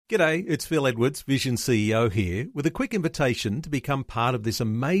G'day, it's Phil Edwards, Vision CEO here, with a quick invitation to become part of this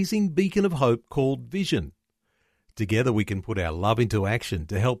amazing beacon of hope called Vision. Together we can put our love into action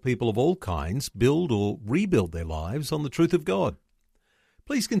to help people of all kinds build or rebuild their lives on the truth of God.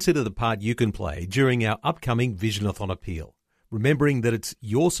 Please consider the part you can play during our upcoming Visionathon appeal, remembering that it's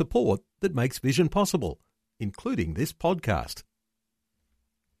your support that makes Vision possible, including this podcast.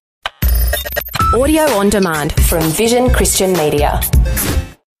 Audio on demand from Vision Christian Media.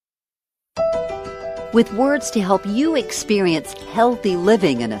 With words to help you experience healthy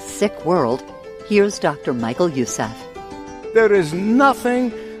living in a sick world, here's Dr. Michael Youssef. There is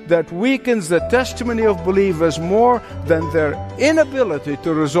nothing that weakens the testimony of believers more than their inability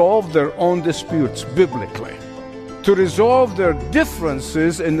to resolve their own disputes biblically, to resolve their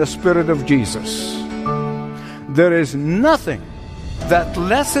differences in the Spirit of Jesus. There is nothing that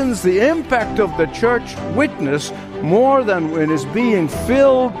lessens the impact of the church witness more than when it's being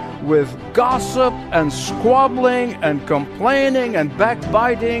filled with gossip and squabbling and complaining and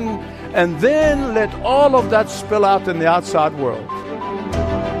backbiting, and then let all of that spill out in the outside world.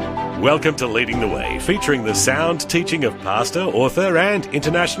 Welcome to Leading the Way, featuring the sound teaching of pastor, author, and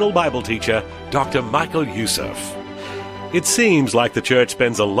international Bible teacher, Dr. Michael Youssef. It seems like the church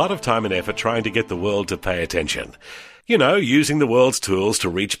spends a lot of time and effort trying to get the world to pay attention. You know, using the world's tools to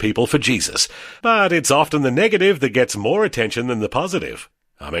reach people for Jesus. But it's often the negative that gets more attention than the positive.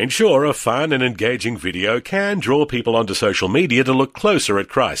 I mean, sure, a fun and engaging video can draw people onto social media to look closer at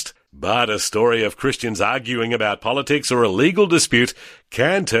Christ. But a story of Christians arguing about politics or a legal dispute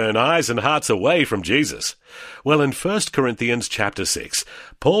can turn eyes and hearts away from Jesus. Well, in 1 Corinthians chapter 6,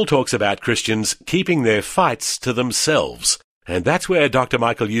 Paul talks about Christians keeping their fights to themselves. And that's where Dr.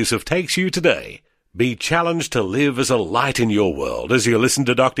 Michael Youssef takes you today. Be challenged to live as a light in your world as you listen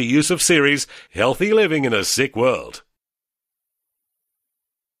to Dr. Youssef's series, Healthy Living in a Sick World.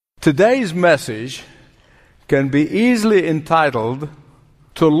 Today's message can be easily entitled,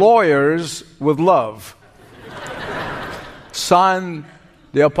 To Lawyers with Love. Signed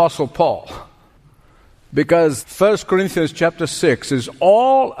the Apostle Paul. Because 1 Corinthians chapter 6 is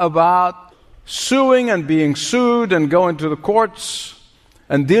all about suing and being sued and going to the courts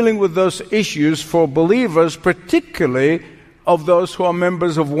and dealing with those issues for believers, particularly of those who are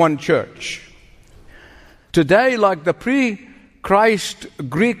members of one church. Today, like the pre-Christ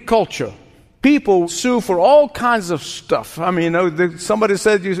Greek culture, people sue for all kinds of stuff. I mean, somebody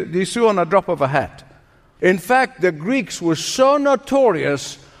said you sue on a drop of a hat. In fact, the Greeks were so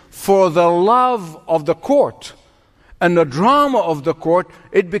notorious for the love of the court and the drama of the court,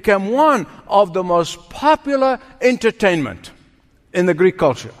 it became one of the most popular entertainment in the Greek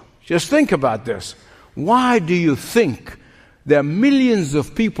culture. Just think about this. Why do you think there are millions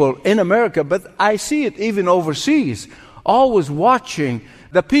of people in America, but I see it even overseas, always watching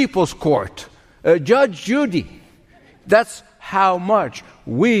the People's Court, Judge Judy? That's how much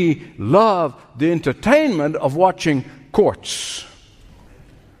we love the entertainment of watching courts.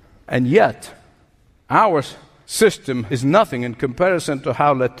 And yet, our system is nothing in comparison to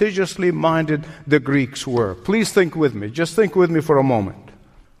how litigiously minded the Greeks were. Please think with me. Just think with me for a moment.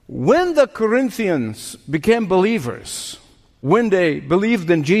 When the Corinthians became believers, when they believed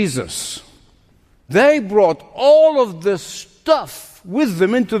in Jesus, they brought all of this stuff with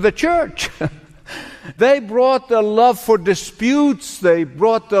them into the church. They brought the love for disputes, they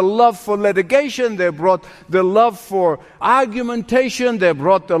brought the love for litigation, they brought the love for argumentation, they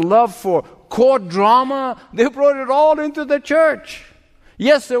brought the love for court drama. They brought it all into the church.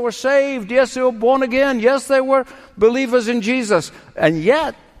 Yes, they were saved. Yes, they were born again. Yes, they were believers in Jesus. And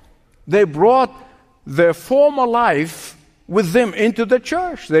yet, they brought their former life with them into the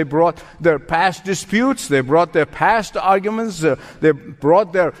church. They brought their past disputes. They brought their past arguments. They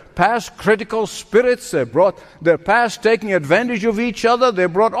brought their past critical spirits. They brought their past taking advantage of each other. They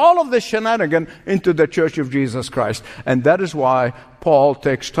brought all of this shenanigan into the church of Jesus Christ. And that is why Paul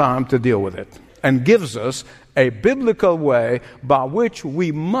takes time to deal with it and gives us a biblical way by which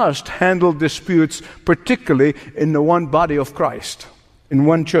we must handle disputes, particularly in the one body of Christ, in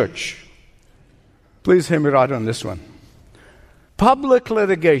one church. Please hear me right on this one. Public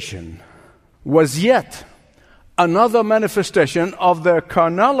litigation was yet another manifestation of the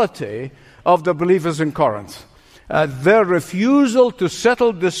carnality of the believers in Corinth. Their refusal to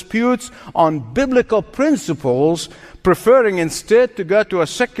settle disputes on biblical principles, preferring instead to go to a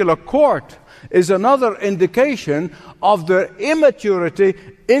secular court, is another indication of their immaturity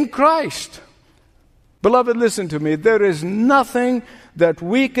in Christ. Beloved, listen to me. There is nothing that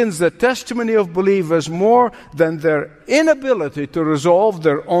weakens the testimony of believers more than their inability to resolve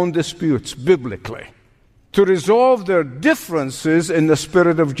their own disputes biblically, to resolve their differences in the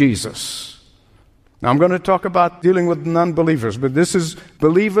Spirit of Jesus. Now, I'm going to talk about dealing with non-believers, but this is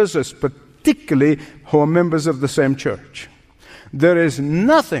believers, as particularly who are members of the same church. There is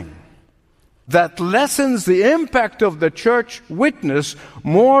nothing that lessens the impact of the church witness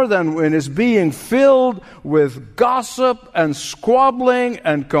more than when it's being filled with gossip and squabbling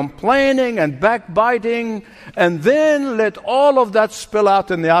and complaining and backbiting, and then let all of that spill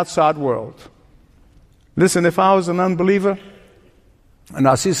out in the outside world. Listen, if I was an unbeliever and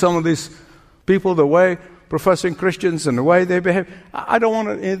I see some of these people, the way professing Christians and the way they behave, I don't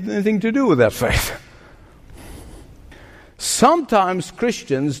want anything to do with that faith. Sometimes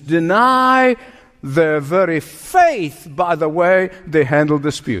Christians deny their very faith by the way they handle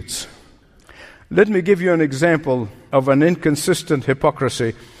disputes. Let me give you an example of an inconsistent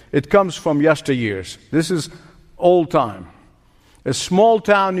hypocrisy. It comes from yesteryears. This is old time. A small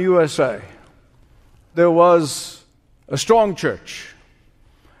town USA. There was a strong church,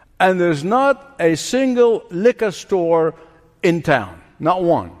 and there's not a single liquor store in town, not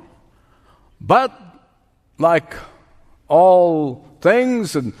one. But like all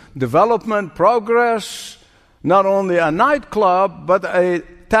things and development, progress, not only a nightclub, but a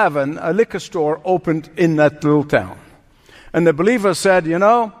tavern, a liquor store opened in that little town. And the believer said,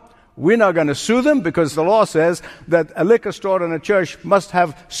 we're not going to sue them because the law says that a liquor store and a church must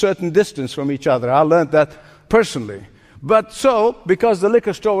have certain distance from each other. I learned that personally. But so, because the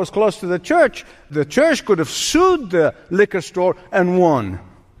liquor store was close to the church could have sued the liquor store and won.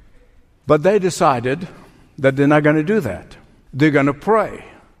 But they decided that they're not going to do that. They're going to pray.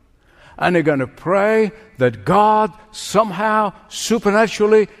 And they're going to pray that God somehow,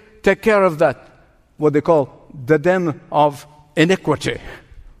 supernaturally, take care of that, what they call the den of iniquity.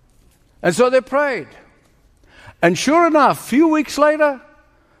 And so they prayed. And sure enough, a few weeks later,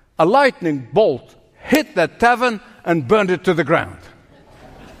 a lightning bolt hit that tavern and burned it to the ground.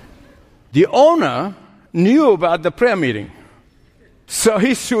 The owner knew about the prayer meeting. So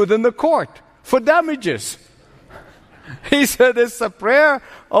he sued in the court for damages. He said, it's the prayer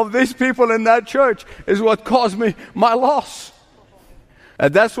of these people in that church is what caused me my loss.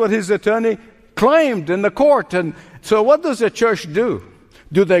 And that's what his attorney claimed in the court. And so what does the church do?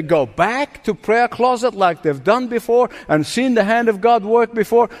 Do they go back to prayer closet like they've done before and seen the hand of God work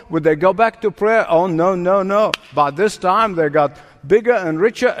before? Would they go back to prayer? Oh, no. By this time, they got bigger and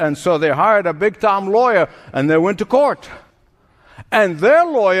richer, and so they hired a big-time lawyer, and they went to court. And their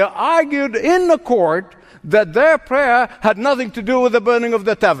lawyer argued in the court that their prayer had nothing to do with the burning of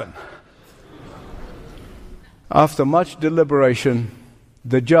the tavern. After much deliberation,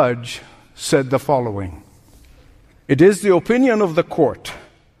 the judge said the following: it is the opinion of the court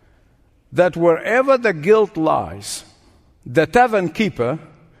that wherever the guilt lies, the tavern keeper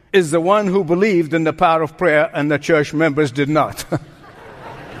is the one who believed in the power of prayer and the church members did not.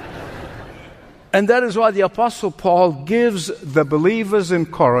 And that is why the Apostle Paul gives the believers in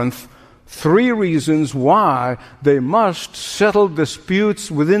Corinth 3 reasons why they must settle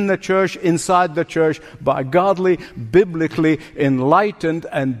disputes within the church, inside the church, by godly, biblically enlightened,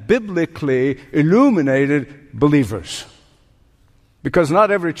 and biblically illuminated believers. Because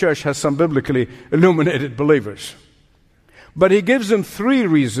not every church has some biblically illuminated believers. But he gives them 3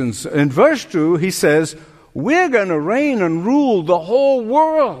 reasons. In verse 2, he says, we're going to reign and rule the whole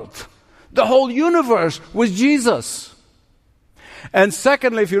world, the whole universe with Jesus. And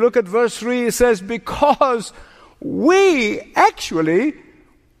secondly, if you look at verse 3, it says, because we actually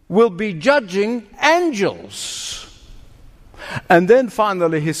will be judging angels. And then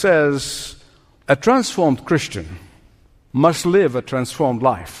finally he says, a transformed Christian must live a transformed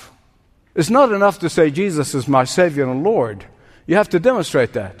life. It's not enough to say Jesus is my Savior and Lord. You have to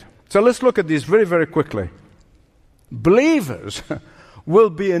demonstrate that. So let's look at these very, very quickly. Believers will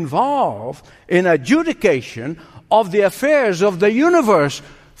be involved in adjudication of the affairs of the universe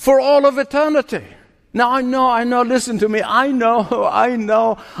for all of eternity. Now, I know, listen to me, I know,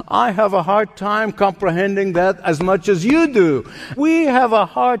 I have a hard time comprehending that as much as you do. We have a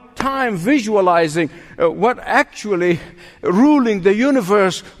hard time visualizing what actually ruling the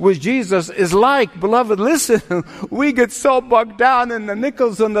universe with Jesus is like. Beloved, listen, we get so bogged down in the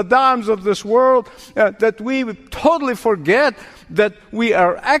nickels and the dimes of this world that we totally forget that we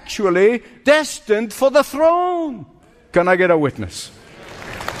are actually destined for the throne. Can I get a witness?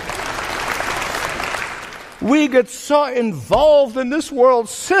 We get so involved in this world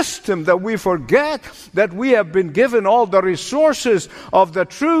system that we forget that we have been given all the resources of the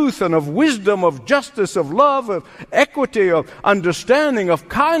truth and of wisdom, of justice, of love, of equity, of understanding, of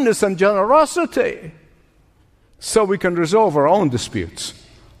kindness and generosity, so we can resolve our own disputes.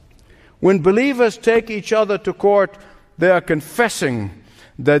 When believers take each other to court, they are confessing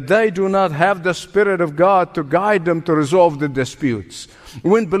that they do not have the Spirit of God to guide them to resolve the disputes.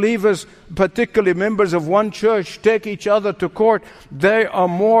 When believers, particularly members of one church, take each other to court, they are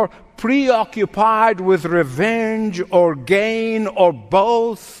more preoccupied with revenge or gain or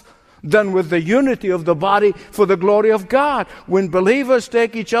both than with the unity of the body for the glory of God. When believers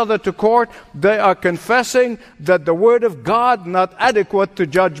take each other to court, they are confessing that the Word of God not adequate to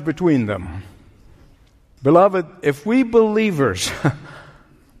judge between them. Beloved, if we believers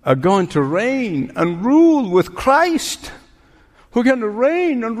are going to reign and rule with Christ, we're going to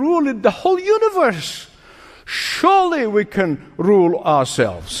reign and rule in the whole universe, surely we can rule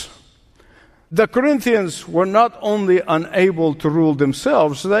ourselves. The Corinthians were not only unable to rule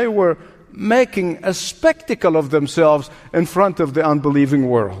themselves, they were making a spectacle of themselves in front of the unbelieving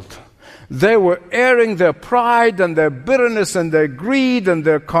world. They were airing their pride and their bitterness and their greed and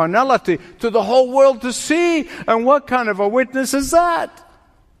their carnality to the whole world to see. And what kind of a witness is that?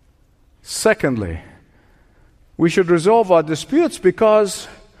 Secondly, we should resolve our disputes because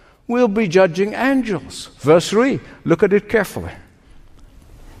we'll be judging angels. Verse 3, look at it carefully.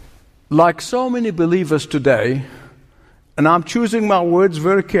 Like so many believers today, and I'm choosing my words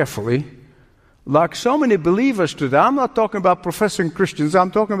very carefully, like so many believers today, I'm not talking about professing Christians,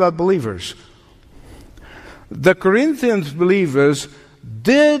 I'm talking about believers. The Corinthians believers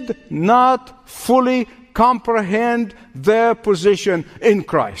did not fully comprehend their position in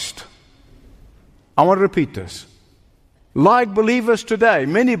Christ. I want to repeat this. Like believers today,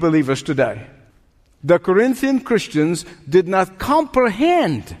 many believers today, the Corinthian Christians did not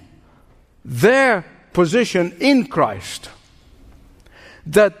comprehend their position in Christ.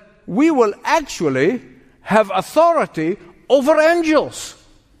 That we will actually have authority over angels.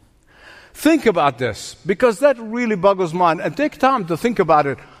 Think about this, because that really boggles mind. And take time to think about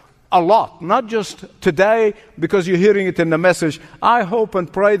it a lot, not just today because you're hearing it in the message. I hope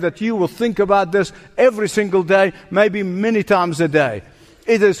and pray that you will think about this every single day, maybe many times a day.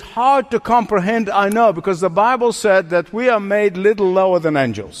 It is hard to comprehend, I know, because the Bible said that we are made little lower than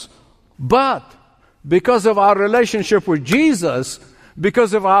angels. But because of our relationship with Jesus,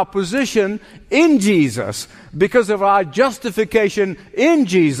 because of our position in Jesus, because of our justification in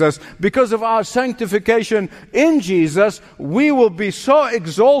Jesus, because of our sanctification in Jesus, we will be so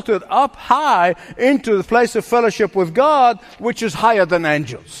exalted up high into the place of fellowship with God, which is higher than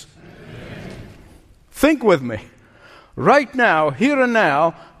angels. Amen. Think with me. Right now, here and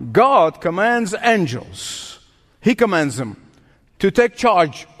now, God commands angels. He commands them to take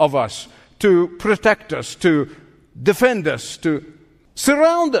charge of us, to protect us, to defend us, to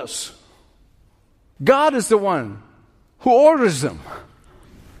surround us. God is the one who orders them.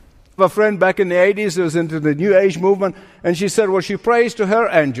 A friend back in the 80s who was into the New Age movement, and she said, well, she prays to her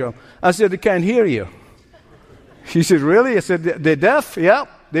angel. I said, they can't hear you. She said, really? I said, they're deaf? Yeah,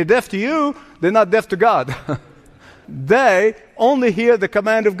 they're deaf to you. They're not deaf to God. They only hear the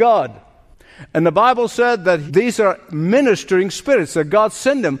command of God. And the Bible said that these are ministering spirits, that God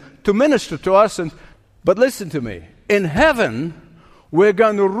sent them to minister to us. But listen to me. In heaven, we're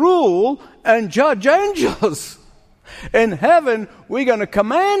going to rule and judge angels. In heaven, we're going to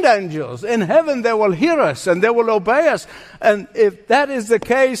command angels. In heaven, they will hear us and they will obey us. And if that is the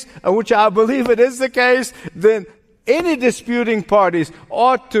case, which I believe it is the case, then any disputing parties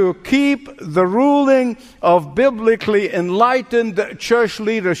ought to keep the ruling of biblically enlightened church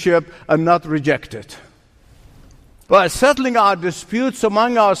leadership and not reject it. By settling our disputes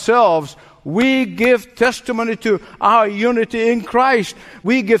among ourselves, we give testimony to our unity in Christ.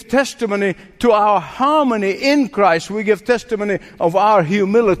 We give testimony to our harmony in Christ. We give testimony of our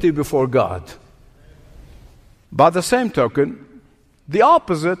humility before God. By the same token, the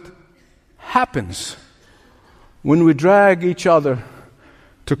opposite happens when we drag each other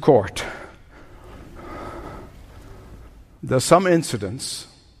to court. There are some incidents,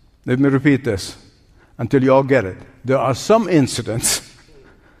 let me repeat this until you all get it. There are some incidents,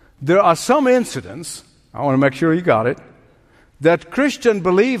 I want to make sure you got it, that Christian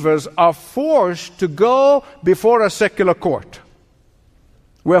believers are forced to go before a secular court.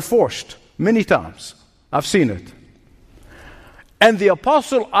 We're forced many times. I've seen it. And the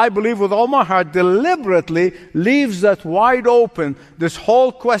apostle, I believe with all my heart, deliberately leaves that wide open, this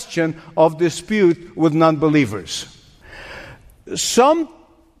whole question of dispute with non-believers.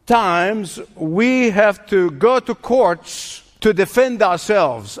 Sometimes we have to go to courts to defend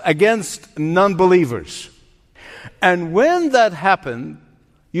ourselves against non-believers. And when that happens,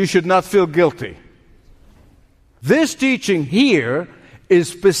 you should not feel guilty. This teaching here is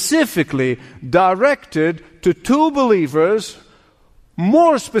specifically directed to two believers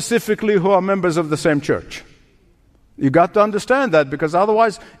more specifically who are members of the same church. You got to understand that, because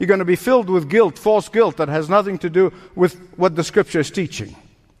otherwise you're going to be filled with guilt, false guilt that has nothing to do with what the Scripture is teaching.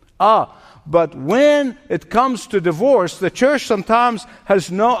 But when it comes to divorce, the church sometimes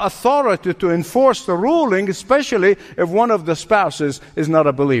has no authority to enforce the ruling, especially if one of the spouses is not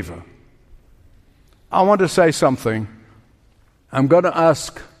a believer. I want to say something. I'm going to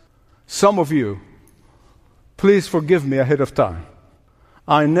ask some of you, please forgive me ahead of time.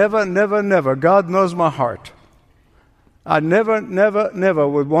 I never, God knows my heart. I never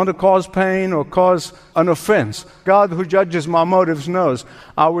would want to cause pain or cause an offense. God, who judges my motives, knows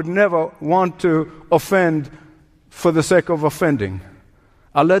I would never want to offend for the sake of offending.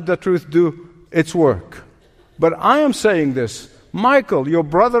 I let the truth do its work. But I am saying this, Michael, your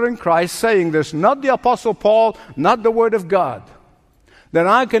brother in Christ, saying this, not the Apostle Paul, not the Word of God. Then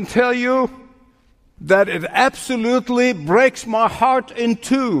I can tell you that it absolutely breaks my heart in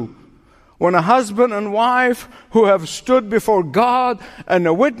two when a husband and wife who have stood before God and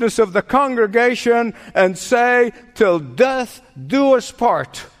a witness of the congregation and say, till death do us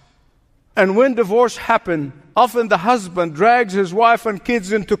part. And when divorce happens, often the husband drags his wife and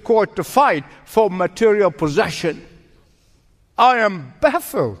kids into court to fight for material possession. I am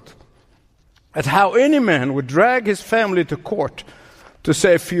baffled at how any man would drag his family to court to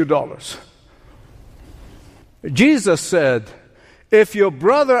save a few dollars. Jesus said, if your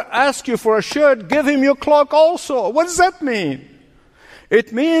brother asks you for a shirt, give him your cloak also. What does that mean?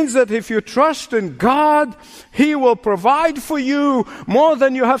 It means that if you trust in God, He will provide for you more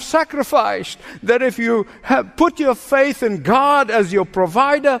than you have sacrificed. That if you have put your faith in God as your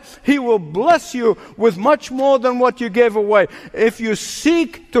provider, He will bless you with much more than what you gave away. If you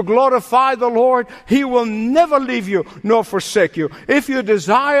seek to glorify the Lord, He will never leave you nor forsake you. If you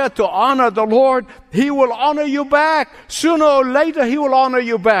desire to honor the Lord, He will honor you back. Sooner or later, He will honor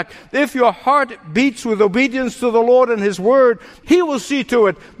you back. If your heart beats with obedience to the Lord and His Word, He will see to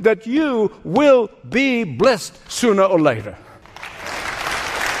it that you will be blessed sooner or later.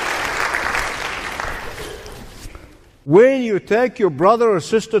 When you take your brother or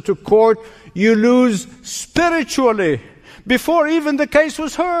sister to court, you lose spiritually before even the case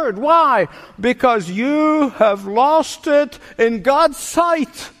was heard. Why? Because you have lost it in God's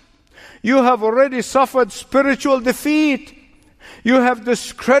sight. You have already suffered spiritual defeat. You have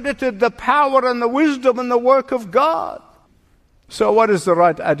discredited the power and the wisdom and the work of God. So what is the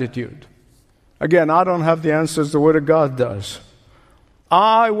right attitude? Again, I don't have the answers. The Word of God does.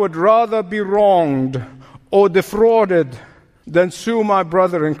 I would rather be wronged or defrauded than sue my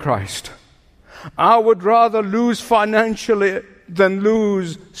brother in Christ. I would rather lose financially than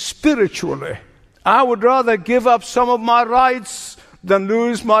lose spiritually. I would rather give up some of my rights than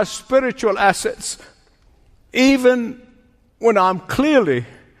lose my spiritual assets, even when I'm clearly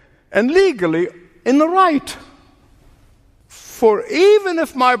and legally in the right. For even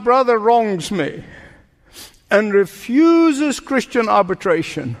if my brother wrongs me and refuses Christian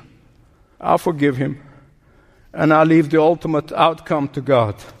arbitration, I'll forgive him and I'll leave the ultimate outcome to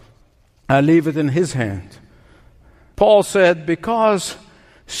God. I leave it in His hand. Paul said, because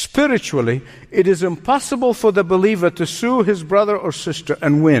spiritually it is impossible for the believer to sue his brother or sister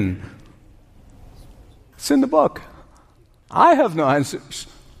and win. It's in the book. I have no answers.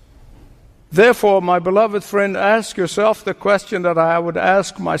 Therefore, my beloved friend, ask yourself the question that I would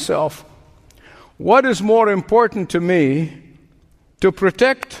ask myself. What is more important to me, to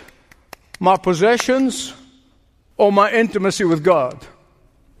protect my possessions or my intimacy with God?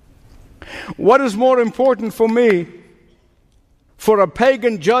 What is more important for me, for a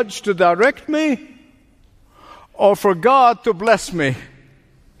pagan judge to direct me or for God to bless me?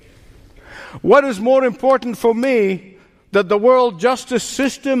 What is more important for me, that the world justice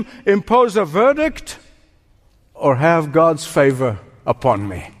system impose a verdict or have God's favor upon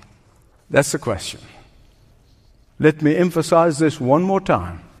me? That's the question. Let me emphasize this one more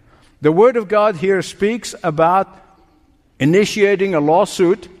time. The Word of God here speaks about initiating a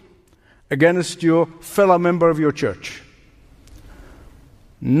lawsuit against your fellow member of your church.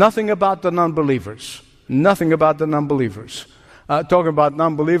 Nothing about the non-believers. Nothing about the non-believers. Talking about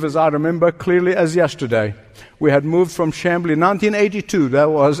non-believers, I remember clearly as yesterday. We had moved from Chambly in 1982. That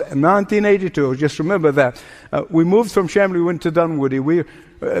was 1982. Just remember that. We moved from Chambly, we went to Dunwoody. We've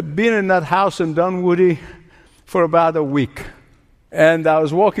been in that house in Dunwoody for about a week. And I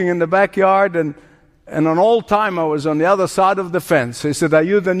was walking in the backyard, and an old-timer was on the other side of the fence. He said, "Are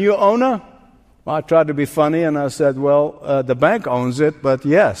you the new owner?" Well, I tried to be funny, and I said, "Well, the bank owns it, but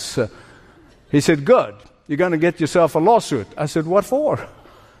yes." He said, "Good. You're going to get yourself a lawsuit." I said, "What for?"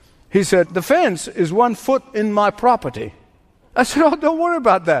 He said, "The fence is 1 foot in my property. I said, oh, don't worry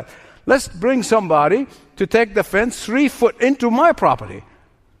about that. Let's bring somebody to take the fence 3 foot into my property.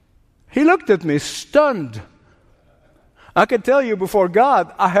 He looked at me stunned. I can tell you before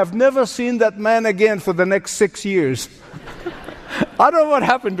God, I have never seen that man again for the next 6 years. I don't know what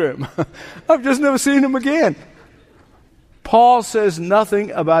happened to him. I've just never seen him again. Paul says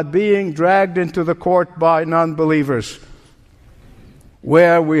nothing about being dragged into the court by non-believers,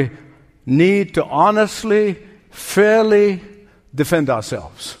 where we need to honestly, fairly defend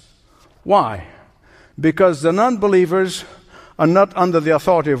ourselves. Why? Because the non-believers are not under the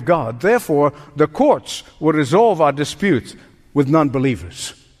authority of God. Therefore, the courts will resolve our disputes with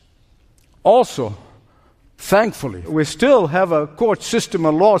non-believers. Also, thankfully, we still have a court system,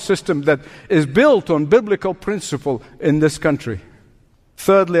 a law system that is built on biblical principle in this country.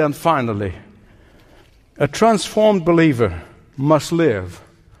 Thirdly and finally, a transformed believer must live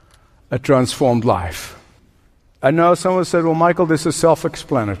a transformed life. I know someone said, well, Michael, this is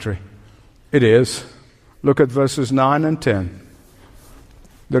self-explanatory. It is. Look at verses 9 and 10.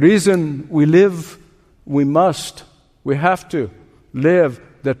 The reason we have to live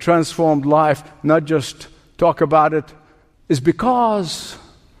the transformed life, not just talk about it, is because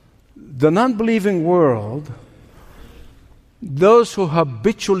the non-believing world, those who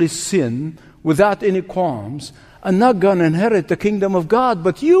habitually sin without any qualms, are not going to inherit the kingdom of God,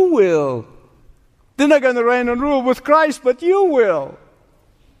 but you will. They're not going to reign and rule with Christ, but you will.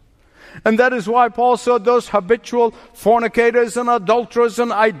 And that is why Paul said those habitual fornicators and adulterers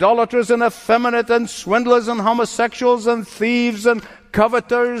and idolaters and effeminate and swindlers and homosexuals and thieves and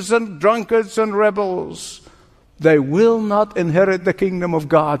coveters and drunkards and rebels, they will not inherit the kingdom of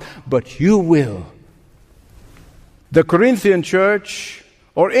God, but you will. The Corinthian church,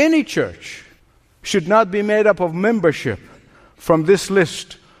 or any church, should not be made up of membership from this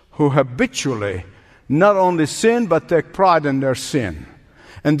list who habitually not only sin, but take pride in their sin.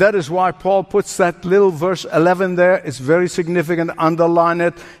 And that is why Paul puts that little verse 11 there. It's very significant. Underline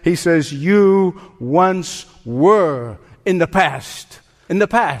it. He says, you once were in the past. In the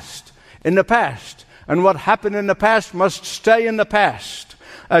past. In the past. And what happened in the past must stay in the past.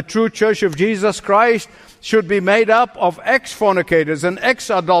 A true church of Jesus Christ should be made up of ex-fornicators and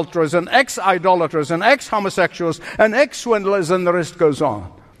ex-adulterers and ex-idolaters and ex-homosexuals and ex-swindlers, and the list goes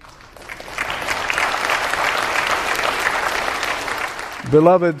on.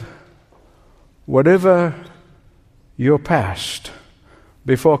 Beloved, whatever your past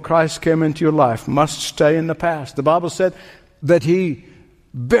before Christ came into your life must stay in the past. The Bible said that He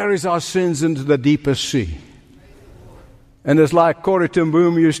buries our sins into the deepest sea. And it's like Corrie ten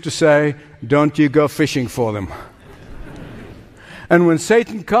Boom used to say, don't you go fishing for them. And when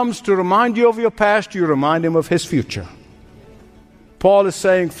Satan comes to remind you of your past, you remind him of his future. Paul is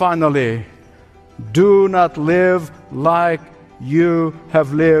saying finally, do not live like you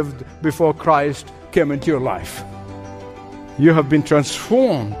have lived before Christ came into your life. You have been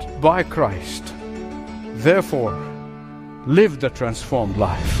transformed by Christ. Therefore, live the transformed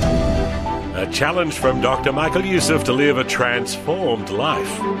life. A challenge from Dr. Michael Youssef to live a transformed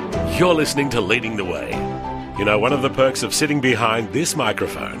life. You're listening to Leading the Way. You know, one of the perks of sitting behind this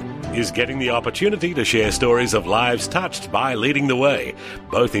microphone is getting the opportunity to share stories of lives touched by Leading the Way,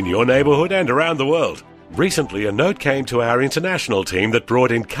 both in your neighborhood and around the world. Recently, a note came to our international team that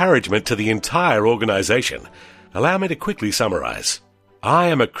brought encouragement to the entire organization. Allow me to quickly summarize. I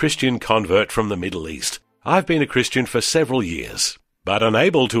am a Christian convert from the Middle East. I've been a Christian for several years, but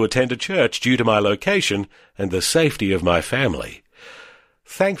unable to attend a church due to my location and the safety of my family.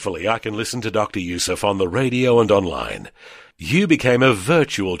 Thankfully, I can listen to Dr. Youssef on the radio and online. You became a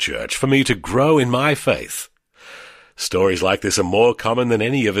virtual church for me to grow in my faith. Stories like this are more common than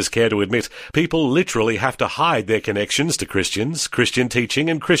any of us care to admit. People literally have to hide their connections to Christians, Christian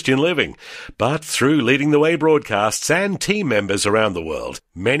teaching, and Christian living. But through Leading the Way broadcasts and team members around the world,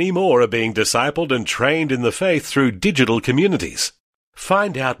 many more are being discipled and trained in the faith through digital communities.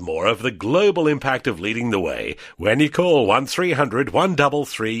 Find out more of the global impact of Leading the Way when you call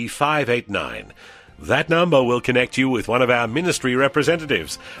 1300-133-589. That number will connect you with one of our ministry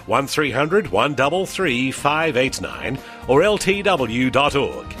representatives, 1300-133-589, or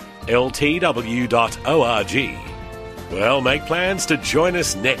ltw.org, ltw.org. Well, make plans to join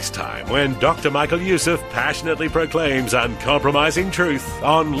us next time when Dr. Michael Youssef passionately proclaims uncompromising truth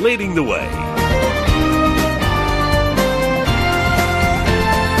on Leading the Way.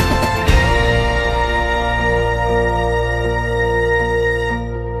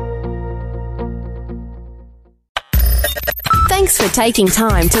 Thanks for taking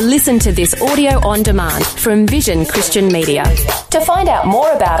time to listen to this audio on demand from Vision Christian Media. To find out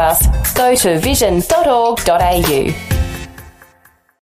more about us, go to vision.org.au.